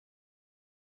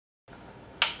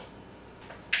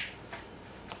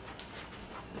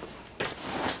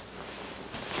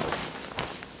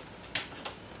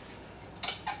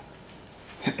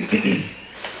Oh,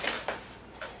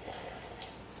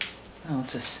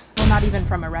 what's this? Well, not even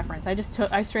from a reference. I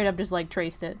straight up just like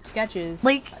traced it. Sketches.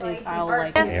 Like, I'll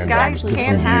like. yes, guys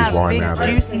can have big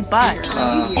juicy butts.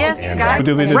 Yes, guys.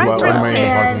 Reference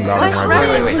it. Like,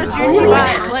 reference the juicy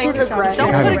butt. Like,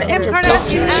 don't put a Kim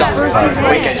Kardashian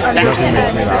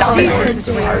ass.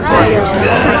 Jesus Christ.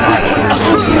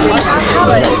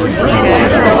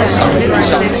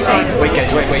 Wait,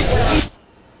 guys, wait.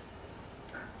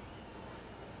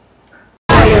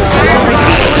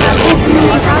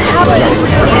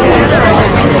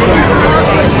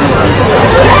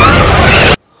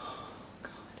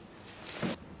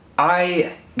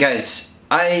 Guys,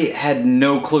 I had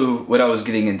no clue what I was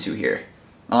getting into here.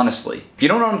 Honestly. If you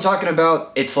don't know what I'm talking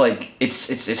about, it's like,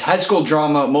 it's high school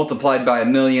drama multiplied by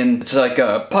 1,000,000. It's like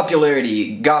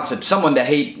popularity, gossip, someone to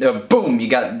hate, boom, you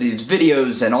got these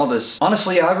videos and all this.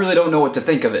 Honestly, I really don't know what to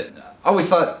think of it. I always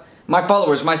thought, my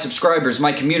followers, my subscribers,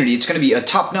 my community, it's gonna be a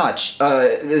top-notch,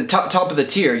 top of the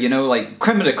tier, you know, like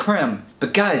creme de la creme.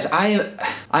 But guys, I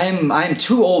am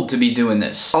too old to be doing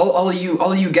this. All of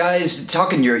you guys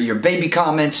talking your baby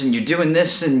comments, and you're doing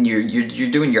this, and you're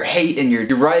doing your hate, and you're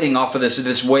riding off of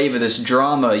this wave of this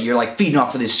drama. You're like feeding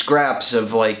off of these scraps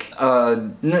of like, no.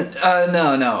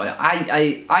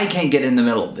 I can't get in the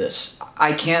middle of this.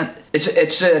 I can't.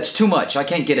 It's too much. I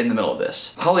can't get in the middle of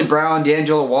this. Holly Brown,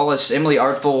 D'Angelo Wallace, Emily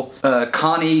Artful,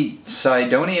 Connie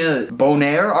Sidonia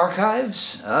Bonaire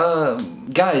archives.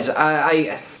 Guys,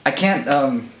 I can't,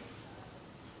 I'm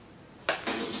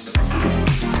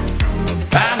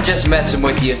just messing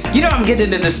with you. You know I'm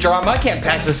getting into this drama. I can't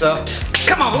pass this up.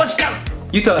 Come on, let's go.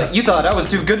 You thought I was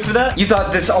too good for that? You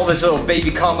thought all this little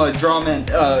baby comma drama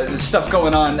and stuff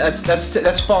going on,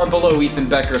 that's far below Ethan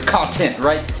Becker's content,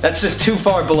 right? That's just too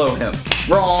far below him.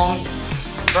 Wrong.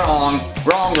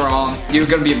 You're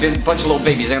gonna be a bunch of little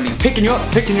babies. I'm gonna be picking you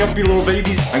up, you little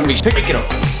babies. I'm gonna be picking up.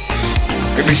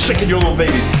 I'm gonna be sicking your little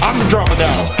babies. I'm the drama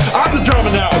now.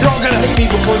 You're all gonna hate me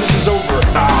before this is over.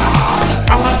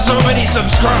 I'll have so many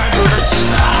subscribers.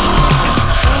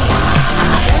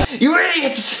 You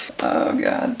idiots! Oh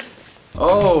god.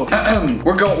 Oh,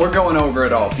 we're going over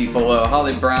it all, people.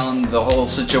 Holly Brown, the whole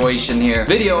situation here.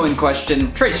 Video in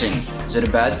question, tracing. Is it a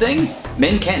bad thing?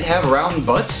 Men can't have round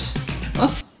butts? Huh?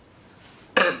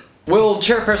 Will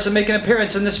chairperson make an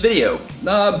appearance in this video?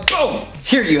 Boom!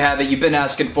 Here you have it, you've been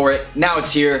asking for it. Now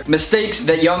it's here. Mistakes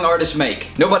that young artists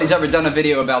make. Nobody's ever done a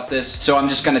video about this, so I'm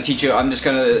just gonna teach you.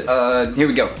 Here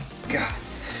we go. God.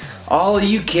 All of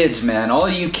you kids, man, all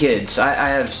of you kids. I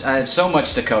have so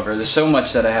much to cover. There's so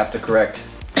much that I have to correct.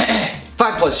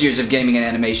 5+ years of gaming and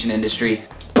animation industry.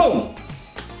 Boom!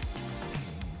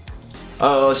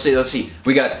 Let's see.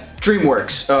 We got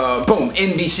DreamWorks, boom,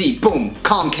 NBC, boom,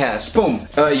 Comcast, boom,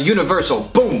 Universal,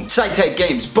 boom, SciTech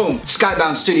Games, boom,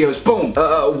 Skybound Studios, boom,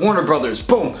 Warner Brothers,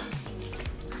 boom.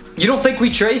 You don't think we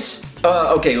trace?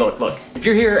 Okay, look. If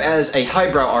you're here as a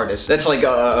highbrow artist, that's like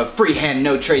a freehand,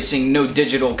 no tracing, no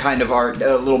digital kind of art,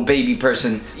 little baby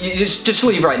person, you just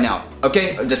leave right now,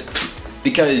 okay?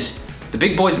 Because the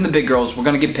big boys and the big girls, we're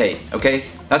gonna get paid, okay?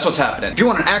 That's what's happening. If you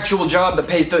want an actual job that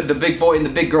pays the big boy and the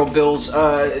big girl bills,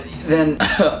 then,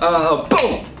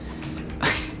 boom!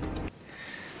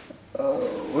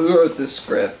 Who wrote this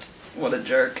script? What a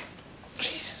jerk.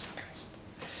 Jesus Christ.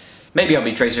 Maybe I'll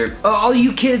be Tracer. All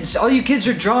you kids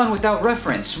are drawn without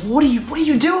reference. What are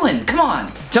you doing? Come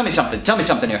on. Tell me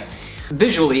something here.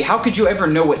 Visually, how could you ever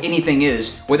know what anything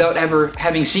is without ever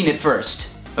having seen it first?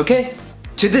 Okay?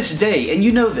 To this day, and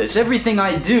you know this, everything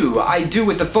I do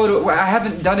with the photo. I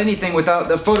haven't done anything without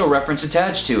the photo reference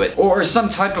attached to it, or some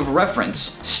type of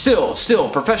reference. Still,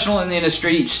 professional in the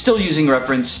industry, still using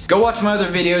reference. Go watch my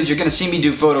other videos, you're gonna see me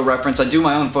do photo reference. I do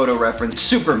my own photo reference. It's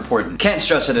super important. Can't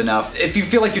stress it enough. If you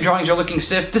feel like your drawings are looking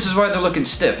stiff, this is why they're looking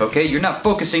stiff, okay? You're not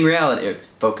focusing reality.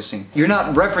 You're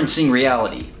not referencing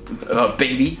reality,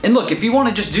 baby. And look, if you want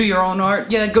to just do your own art,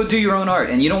 yeah, go do your own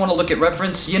art. And you don't want to look at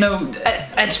reference, you know,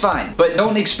 that's fine. But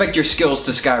don't expect your skills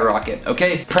to skyrocket,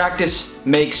 okay? Practice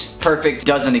makes perfect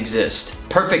doesn't exist.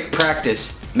 Perfect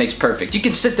practice makes perfect. You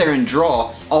can sit there and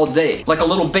draw all day, like a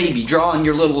little baby, drawing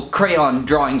your little crayon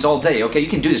drawings all day, okay? You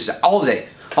can do this all day,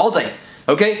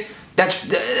 okay?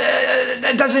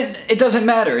 It doesn't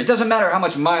matter. It doesn't matter how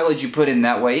much mileage you put in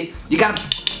that way. You gotta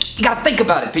think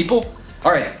about it, people.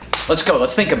 All right, let's go.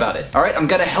 Let's think about it. All right, I'm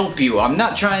gonna help you. I'm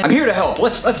here to help.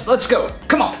 Let's go.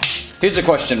 Come on. Here's the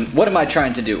question, what am I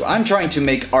trying to do? I'm trying to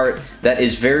make art that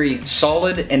is very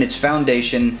solid in its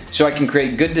foundation so I can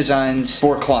create good designs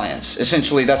for clients.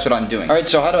 Essentially, that's what I'm doing. Alright,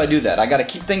 so how do I do that? I gotta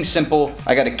keep things simple,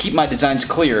 I gotta keep my designs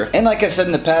clear, and like I said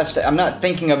in the past, I'm not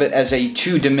thinking of it as a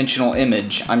two-dimensional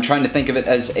image. I'm trying to think of it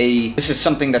as this is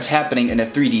something that's happening in a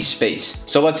 3D space.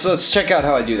 So let's check out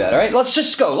how I do that, alright? Let's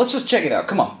just go, let's just check it out,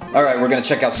 come on. Alright, we're gonna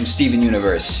check out some Steven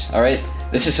Universe, alright?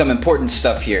 This is some important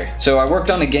stuff here. So I worked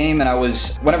on a game and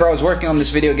whenever I was working on this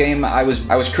video game, I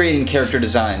was creating character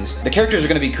designs. The characters are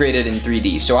gonna be created in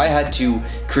 3D, so I had to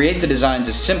create the designs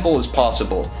as simple as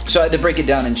possible. So I had to break it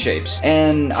down in shapes.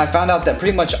 And I found out that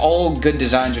pretty much all good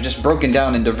designs are just broken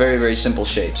down into very, very simple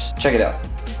shapes. Check it out.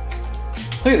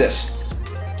 Look at this.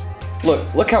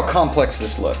 Look how complex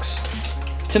this looks.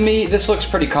 To me, this looks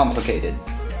pretty complicated.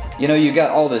 You know, you got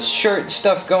all this shirt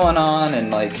stuff going on, and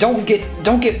like, don't get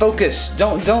focused.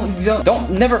 Don't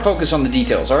never focus on the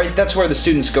details, all right? That's where the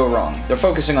students go wrong. They're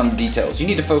focusing on the details. You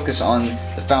need to focus on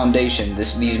the foundation,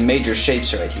 these major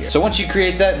shapes right here. So once you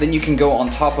create that, then you can go on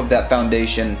top of that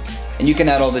foundation, and you can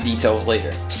add all the details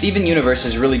later. Steven Universe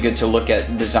is really good to look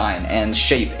at design and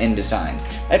shape in design.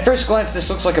 At first glance, this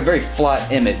looks like a very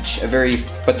flat image,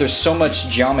 but there's so much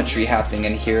geometry happening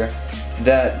in here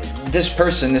that this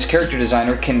character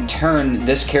designer, can turn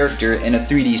this character in a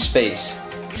 3D space.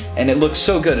 And it looks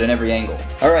so good in every angle.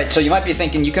 Alright, so you might be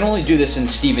thinking you can only do this in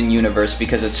Steven Universe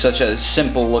because it's such a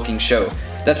simple looking show.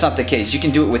 That's not the case. You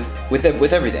can do it with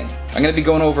everything. I'm going to be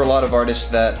going over a lot of artists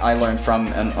that I learned from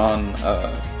on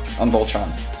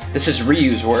Voltron. This is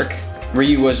Ryu's work.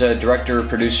 Ryu was a director,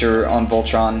 producer on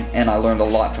Voltron, and I learned a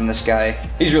lot from this guy.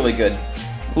 He's really good.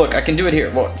 Look, I can do it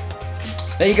here. Look.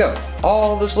 There you go.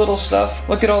 All this little stuff.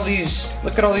 Look at all these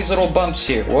little bumps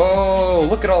here. Whoa,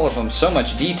 look at all of them. So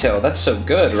much detail. That's so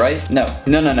good, right? No.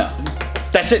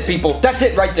 That's it, people. That's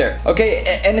it right there.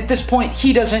 Okay, and at this point,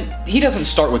 he doesn't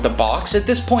start with a box. At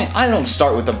this point, I don't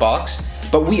start with a box,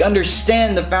 but we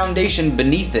understand the foundation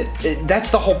beneath it. That's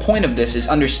the whole point of this, is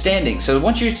understanding. So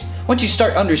once you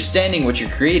start understanding what you're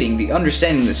creating,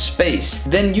 understanding the space,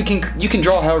 then you can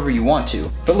draw however you want to.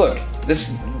 But look,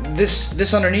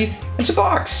 this underneath, it's a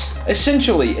box.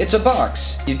 Essentially, it's a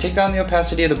box. You take down the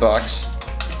opacity of the box,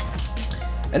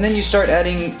 and then you start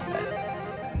adding,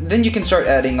 then you can start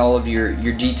adding all of your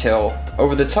detail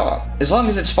over the top. As long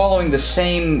as it's following the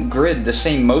same grid, the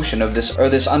same motion of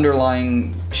this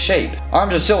underlying shape.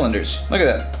 Arms and cylinders, look at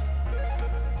that.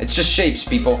 It's just shapes,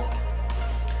 people.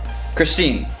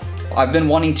 Christine, I've been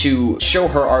wanting to show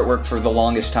her artwork for the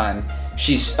longest time.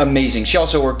 She's amazing. She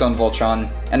also worked on Voltron,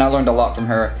 and I learned a lot from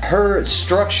her. Her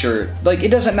structure, like,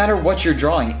 it doesn't matter what you're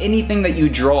drawing. Anything that you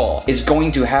draw is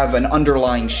going to have an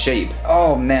underlying shape.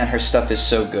 Oh man, her stuff is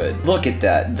so good. Look at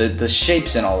that. The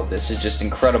shapes in all of this is just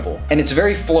incredible. And it's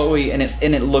very flowy, and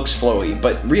it looks flowy,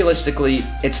 but realistically,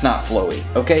 it's not flowy.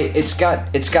 Okay? It's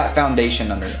got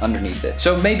foundation underneath it.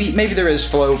 So maybe there is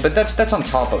flow, but that's on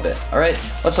top of it. All right?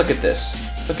 Let's look at this.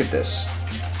 Look at this.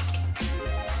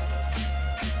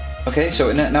 Okay,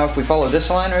 so now if we follow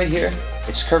this line right here,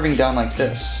 it's curving down like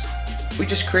this. We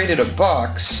just created a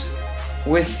box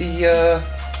with the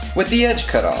edge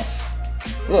cut off.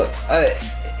 Look,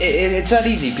 it's that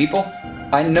easy, people.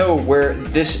 I know where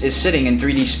this is sitting in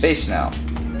 3D space now.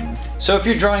 So if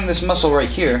you're drawing this muscle right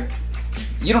here,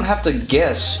 you don't have to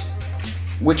guess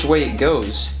which way it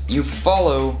goes. You're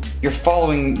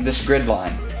following this grid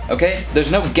line. Okay?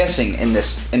 There's no guessing in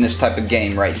this type of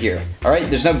game right here. Alright?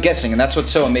 There's no guessing, and that's what's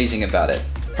so amazing about it.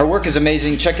 Her work is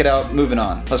amazing. Check it out. Moving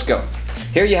on. Let's go.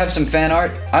 Here you have some fan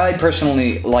art. I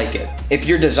personally like it. If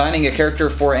you're designing a character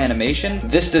for animation,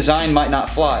 this design might not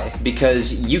fly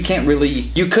because you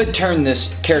could turn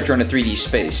this character into 3D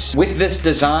space. With this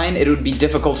design, it would be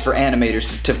difficult for animators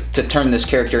to turn this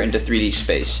character into 3D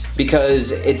space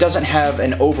because it doesn't have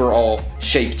an overall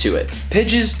shape to it.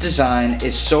 Pidge's design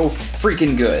is so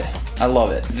freaking good. I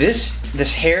love it.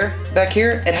 This hair back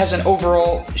here, it has an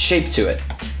overall shape to it.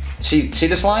 See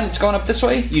this line? It's going up this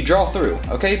way? You draw through,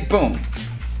 okay? Boom.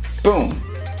 Boom.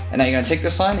 And now you're gonna take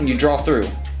this line and you draw through.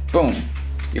 Boom.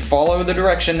 You follow the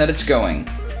direction that it's going.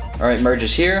 Alright,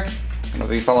 merges here. I'm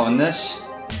gonna be following this.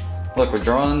 Look, we're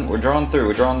drawing through.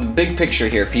 We're drawing the big picture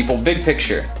here, people. Big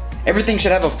picture. Everything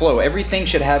should have a flow. Everything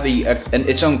should have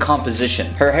its own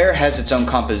composition. Her hair has its own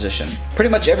composition. Pretty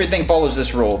much everything follows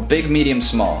this rule. Big, medium,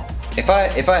 small. If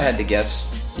I had to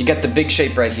guess, you got the big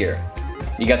shape right here.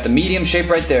 You got the medium shape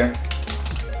right there.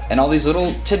 And all these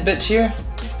little tidbits here,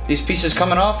 these pieces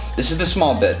coming off, this is the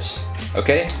small bits.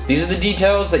 Okay? These are the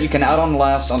details that you can add on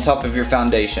last on top of your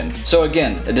foundation. So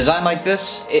again, a design like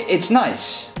this, it's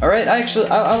nice. Alright?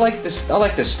 I like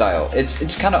this style.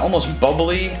 It's kind of almost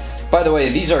bubbly, By the way,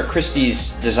 these are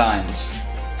Christie's designs.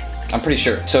 I'm pretty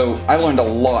sure. So I learned a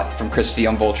lot from Christy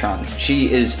on Voltron.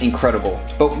 She is incredible.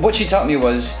 But what she taught me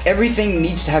was everything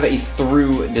needs to have a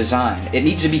through design. It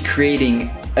needs to be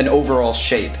creating an overall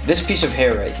shape. This piece of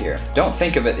hair right here, don't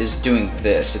think of it as doing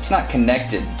this. It's not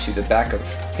connected to the back of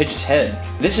Pidge's head.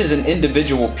 This is an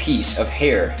individual piece of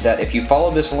hair that if you follow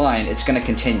this line, it's gonna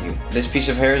continue. This piece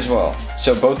of hair as well.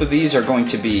 So both of these are going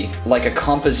to be like a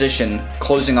composition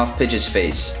closing off Pidge's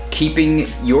face, keeping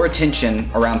your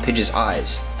attention around Pidge's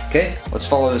eyes. Okay, let's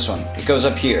follow this one. It goes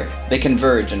up here. They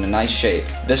converge in a nice shape.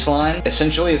 This line,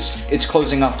 essentially, it's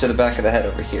closing off to the back of the head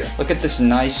over here. Look at this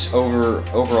nice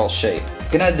overall shape.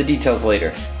 Can add the details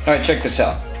later. All right, check this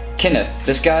out. Kenneth,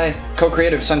 this guy,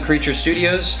 co-creator of Sun Creature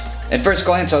Studios. At first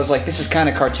glance, I was like, this is kind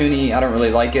of cartoony. I don't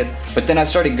really like it. But then I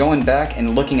started going back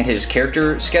and looking at his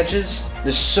character sketches.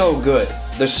 They're so good.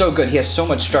 They're so good. He has so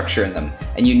much structure in them.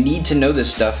 And you need to know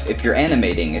this stuff if you're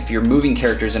animating, if you're moving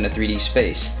characters in a 3D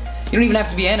space. You don't even have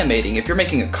to be animating. If you're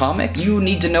making a comic, you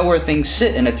need to know where things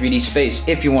sit in a 3D space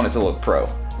if you want it to look pro.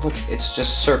 Look, it's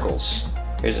just circles.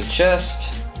 Here's a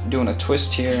chest. I'm doing a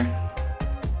twist here.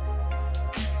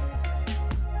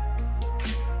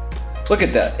 Look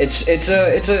at that. It's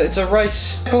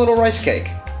a little rice cake.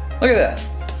 Look at that.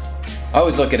 I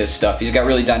always look at his stuff. He's got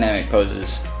really dynamic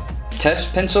poses.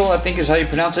 Test pencil, I think is how you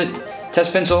pronounce it.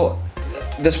 Test pencil.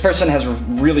 This person has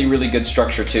really good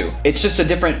structure too. It's just a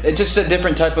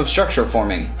different type of structure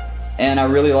forming, and I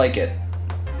really like it.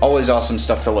 Always awesome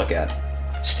stuff to look at.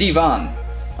 Steve On,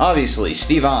 obviously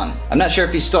Steve On. I'm not sure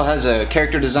if he still has a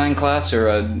character design class or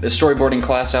a storyboarding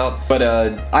class out, but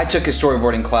I took his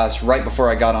storyboarding class right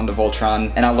before I got onto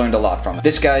Voltron, and I learned a lot from it.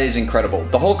 This guy is incredible.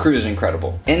 The whole crew is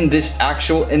incredible. In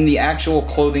the actual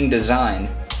clothing design,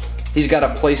 he's got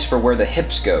a place for where the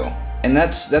hips go, and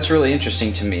that's really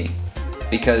interesting to me,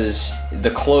 because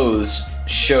the clothes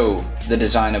show the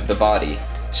design of the body.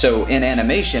 So in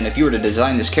animation, if you were to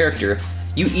design this character,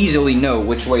 you easily know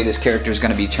which way this character is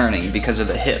going to be turning because of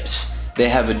the hips. They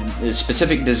have a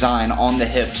specific design on the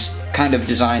hips, kind of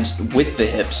designed with the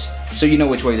hips, so you know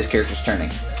which way this character is turning.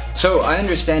 So I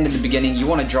understand in the beginning you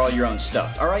want to draw your own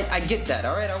stuff. Alright, I get that.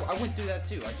 Alright, I went through that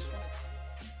too.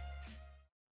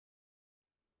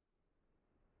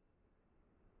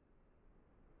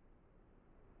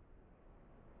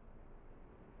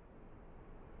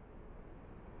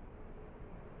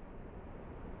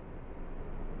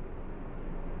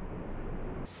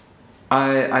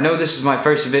 I know this is my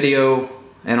first video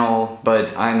and all,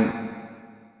 but I'm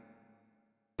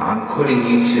quitting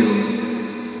YouTube.